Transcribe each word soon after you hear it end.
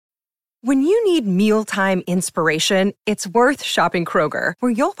When you need mealtime inspiration, it's worth shopping Kroger,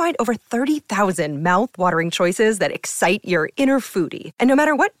 where you'll find over 30,000 mouth-watering choices that excite your inner foodie. And no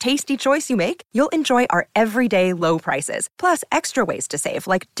matter what tasty choice you make, you'll enjoy our everyday low prices, plus extra ways to save,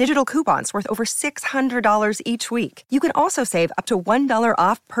 like digital coupons worth over $600 each week. You can also save up to $1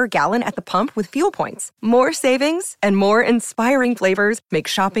 off per gallon at the pump with fuel points. More savings and more inspiring flavors make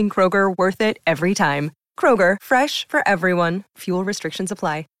shopping Kroger worth it every time. Kroger, fresh for everyone. Fuel restrictions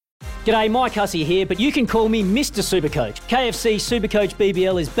apply. G'day, Mike Hussey here, but you can call me Mr. Supercoach. KFC Supercoach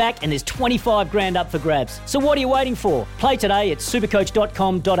BBL is back and there's 25 grand up for grabs. So what are you waiting for? Play today at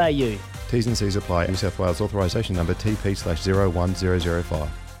supercoach.com.au. T's and C's apply. New South Wales authorisation number TP/01005.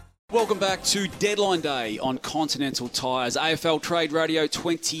 Welcome back to Deadline Day on Continental Tires, AFL Trade Radio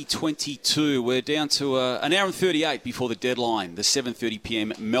 2022. We're down to an hour and 38 before the deadline, the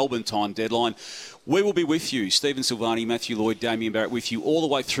 7:30pm Melbourne time deadline. We will be with you, Stephen Silvani, Matthew Lloyd, Damien Barrett, with you all the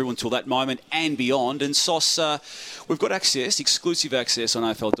way through until that moment and beyond. And Sauce, we've got exclusive access on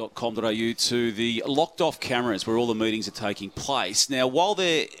afl.com.au to the locked-off cameras where all the meetings are taking place. Now, while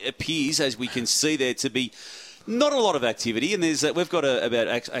there appears, as we can see there, to be not a lot of activity, and we've got about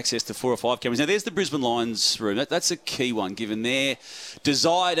access to 4 or 5 cameras. Now, there's the Brisbane Lions room. That's a key one, given their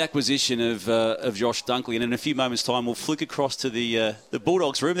desired acquisition of Josh Dunkley. And in a few moments' time, we'll flick across to the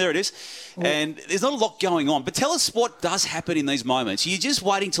Bulldogs room. There it is. And there's not a lot going on. But tell us what does happen in these moments. You're just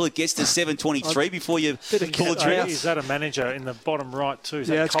waiting till it gets to 7:23 before you pull the trigger. Is that a manager in the bottom right too? Is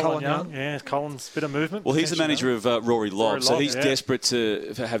that it's Colin Young? Yeah, Colin's bit of movement. Well, he's the manager of Rory Lobb, so he's desperate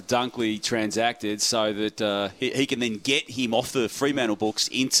to have Dunkley transacted so that he can then get him off the Fremantle books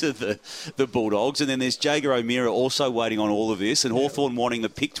into the Bulldogs. And then there's Jager O'Meara also waiting on all of this, and Hawthorn wanting the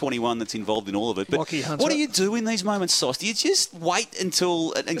pick 21 that's involved in all of it. But what do you do in these moments, Sauce? Do you just wait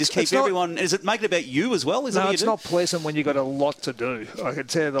until and just keep everyone? Does it make it about you as well? No, it's not pleasant when you've got a lot to do. I could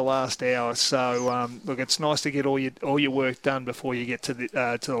tell you the last hour. So look, it's nice to get all your work done before you get to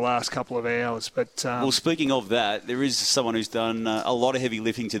the last couple of hours. But well, speaking of that, there is someone who's done a lot of heavy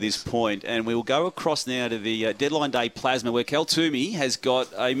lifting to this point, and we will go across now to the Deadline Day Plasma, where Kel Toomey has got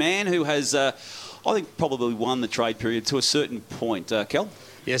a man who has, I think, probably won the trade period to a certain point. Kel?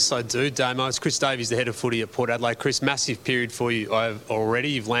 Yes, I do, Damo. It's Chris Davies, the head of footy at Port Adelaide. Chris, massive period for you already.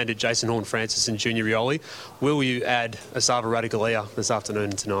 You've landed Jason Horne-Francis and Junior Rioli. Will you add Asava Radicalea this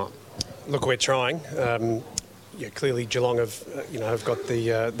afternoon and tonight? Look, we're trying. Clearly Geelong have got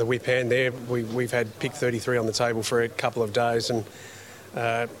the whip hand there. We've had pick 33 on the table for a couple of days, and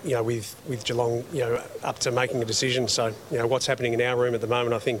with Geelong up to making a decision. So what's happening in our room at the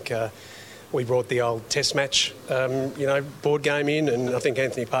moment, I think. We brought the old test match, board game in, and I think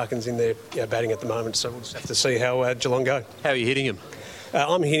Anthony Parkin's in there batting at the moment, so we'll just have to see how Geelong go. How are you hitting him?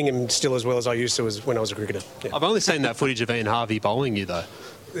 I'm hitting him still as well as I used to when I was a cricketer. Yeah. I've only seen that footage of Ian Harvey bowling you, though.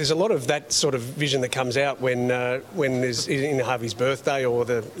 There's a lot of that sort of vision that comes out when there's Ian Harvey's birthday or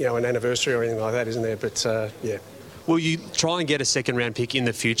an anniversary or anything like that, isn't there? But, yeah. Will you try and get a second-round pick in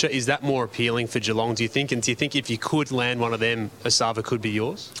the future? Is that more appealing for Geelong, do you think? And do you think if you could land one of them, Asava could be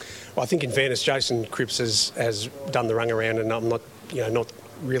yours? Well, I think in fairness, Jason Cripps has done the rung around, and I'm not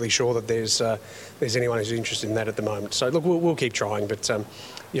really sure that there's anyone who's interested in that at the moment. So look, we'll keep trying, but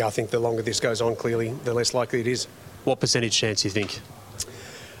I think the longer this goes on, clearly, the less likely it is. What percentage chance do you think?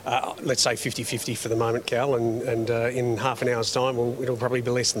 Let's say 50-50 for the moment, Cal, and in half an hour's time, it'll probably be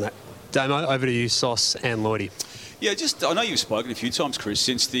less than that. Damo, over to you, Sauce and Lloydie. Yeah, I know you've spoken a few times, Chris,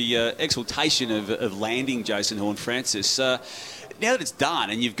 since the exaltation of landing Jason Horne-Francis. Now that it's done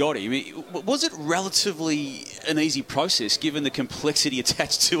and you've got him, was it relatively an easy process given the complexity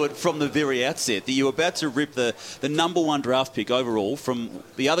attached to it from the very outset, that you were about to rip the number one draft pick overall from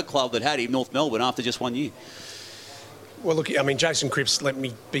the other club that had him, North Melbourne, after just 1 year? Well, look, I mean, Jason Cripps, let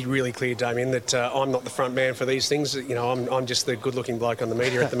me be really clear, Damien, that I'm not the front man for these things. I'm just the good-looking bloke on the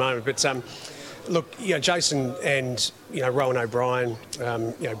media at the moment. But look, Jason and Rowan O'Brien,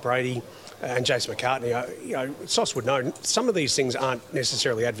 Brady and Jason McCartney, Sauce would know some of these things aren't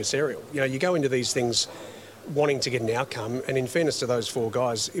necessarily adversarial. You go into these things wanting to get an outcome, and in fairness to those four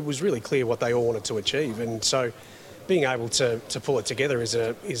guys, it was really clear what they all wanted to achieve, and so being able to pull it together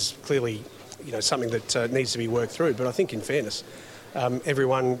is clearly something that needs to be worked through. But I think in fairness,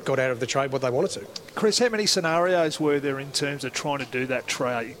 everyone got out of the trade what they wanted to. Chris, how many scenarios were there in terms of trying to do that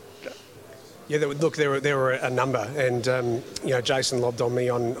trade? Yeah, there were a number, and Jason lobbed on me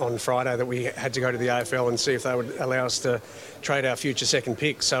on Friday that we had to go to the AFL and see if they would allow us to trade our future second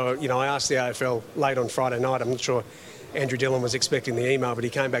pick. So I asked the AFL late on Friday night. I'm not sure Andrew Dillon was expecting the email, but he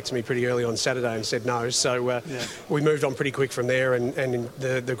came back to me pretty early on Saturday and said no. So we moved on pretty quick from there, and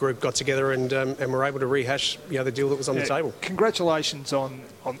the group got together and were able to rehash the deal that was on the table. Congratulations on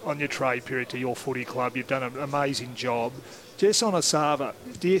your trade period to your footy club. You've done an amazing job. Jess Onosava,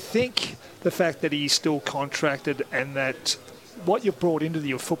 do you think the fact that he's still contracted and that what you've brought into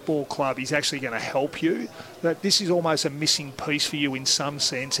your football club is actually going to help you, that this is almost a missing piece for you in some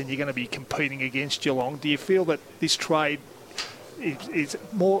sense and you're going to be competing against Geelong? Do you feel that this trade is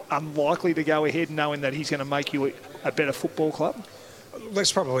more unlikely to go ahead knowing that he's going to make you a better football club?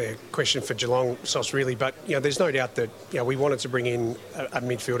 That's probably a question for Geelong, Sauce, really. But there's no doubt that we wanted to bring in a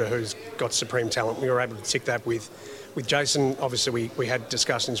midfielder who's got supreme talent. We were able to tick that with Jason. Obviously, we had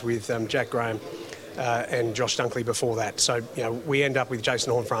discussions with Jack Graham and Josh Dunkley before that. So we end up with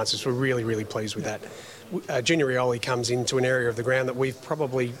Jason Horne-Francis. We're really, really pleased with that. Junior Rioli comes into an area of the ground that we've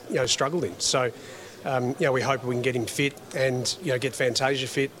probably struggled in. So we hope we can get him fit and get Fantasia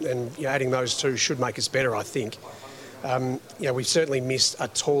fit, and adding those two should make us better, I think. We've certainly missed a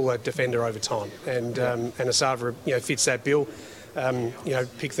taller defender over time, and Onosava fits that bill.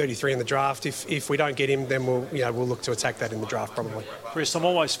 Pick 33 in the draft. If we don't get him, then we'll look to attack that in the draft probably. Chris, I'm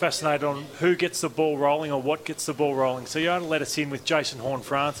always fascinated on who gets the ball rolling or what gets the ball rolling. So you only let us in with Jason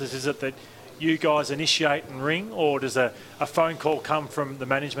Horne-Francis. Is it that you guys initiate and ring, or does a phone call come from the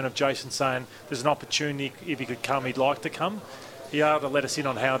management of Jason saying there's an opportunity, if he could come, he'd like to come? Are you able to let us in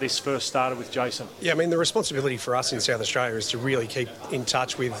on how this first started with Jason? Yeah, the responsibility for us in South Australia is to really keep in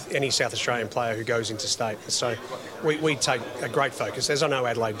touch with any South Australian player who goes into state. So we take a great focus, as I know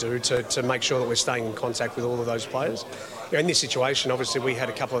Adelaide do, to make sure that we're staying in contact with all of those players. In this situation, obviously, we had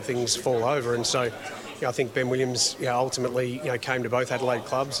a couple of things fall over, and so I think Ben Williams ultimately came to both Adelaide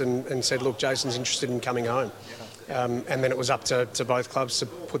clubs and said, look, Jason's interested in coming home. And then it was up to both clubs to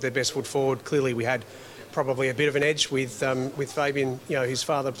put their best foot forward. Clearly, we had probably a bit of an edge with Fabian, his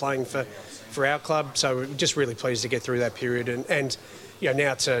father playing for our club. So we're just really pleased to get through that period and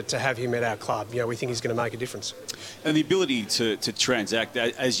now to have him at our club, we think he's going to make a difference. And the ability to transact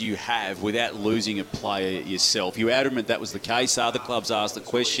as you have without losing a player yourself. You adamant that was the case. Other clubs asked the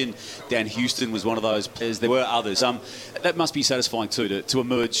question. Dan Houston was one of those players. There were others. That must be satisfying too, to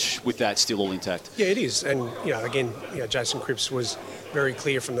emerge with that still all intact. Yeah, it is. And, again, Jason Cripps was very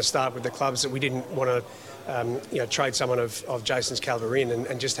clear from the start with the clubs that we didn't want to trade someone of Jason's calibre in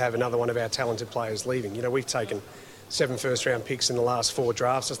and just have another one of our talented players leaving. We've taken 7 first-round picks in the last 4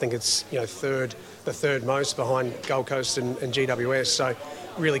 drafts. I think it's the third most behind Gold Coast and GWS. So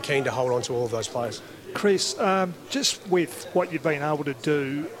really keen to hold on to all of those players. Chris, just with what you've been able to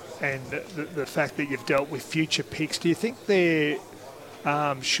do and the fact that you've dealt with future picks, do you think there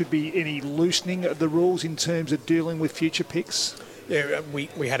should be any loosening of the rules in terms of dealing with future picks? Yeah,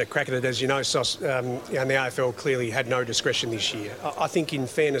 we had a crack at it, as you know, Sauce, and the AFL clearly had no discretion this year. I think in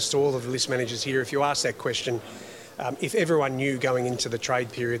fairness to all of the list managers here, if you ask that question, if everyone knew going into the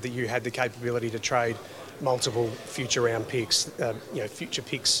trade period that you had the capability to trade multiple future round picks, future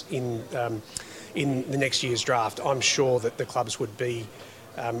picks in the next year's draft, I'm sure that the clubs would be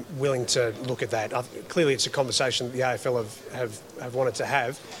willing to look at that. Clearly, it's a conversation that the AFL have wanted to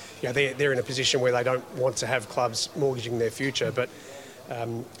have. They're in a position where they don't want to have clubs mortgaging their future, but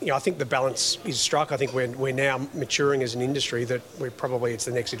I think the balance is struck. I think we're now maturing as an industry that it's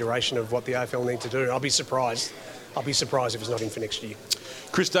the next iteration of what the AFL need to do. I'll be surprised if it's not in for next year.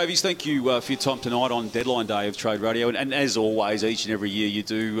 Chris Davies, thank you for your time tonight on Deadline Day of Trade Radio. And as always, each and every year you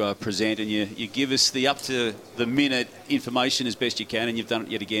do present and you give us the up-to-the-minute information as best you can, and you've done it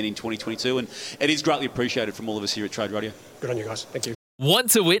yet again in 2022. And it is greatly appreciated from all of us here at Trade Radio. Good on you guys. Thank you.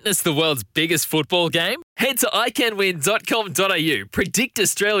 Want to witness the world's biggest football game? Head to iCanWin.com.au, predict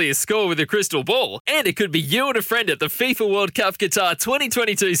Australia's score with a crystal ball, and it could be you and a friend at the FIFA World Cup Qatar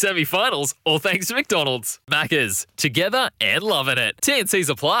 2022 semi-finals, all thanks to McDonald's. Maccas, together and loving it. TNCs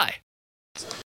apply.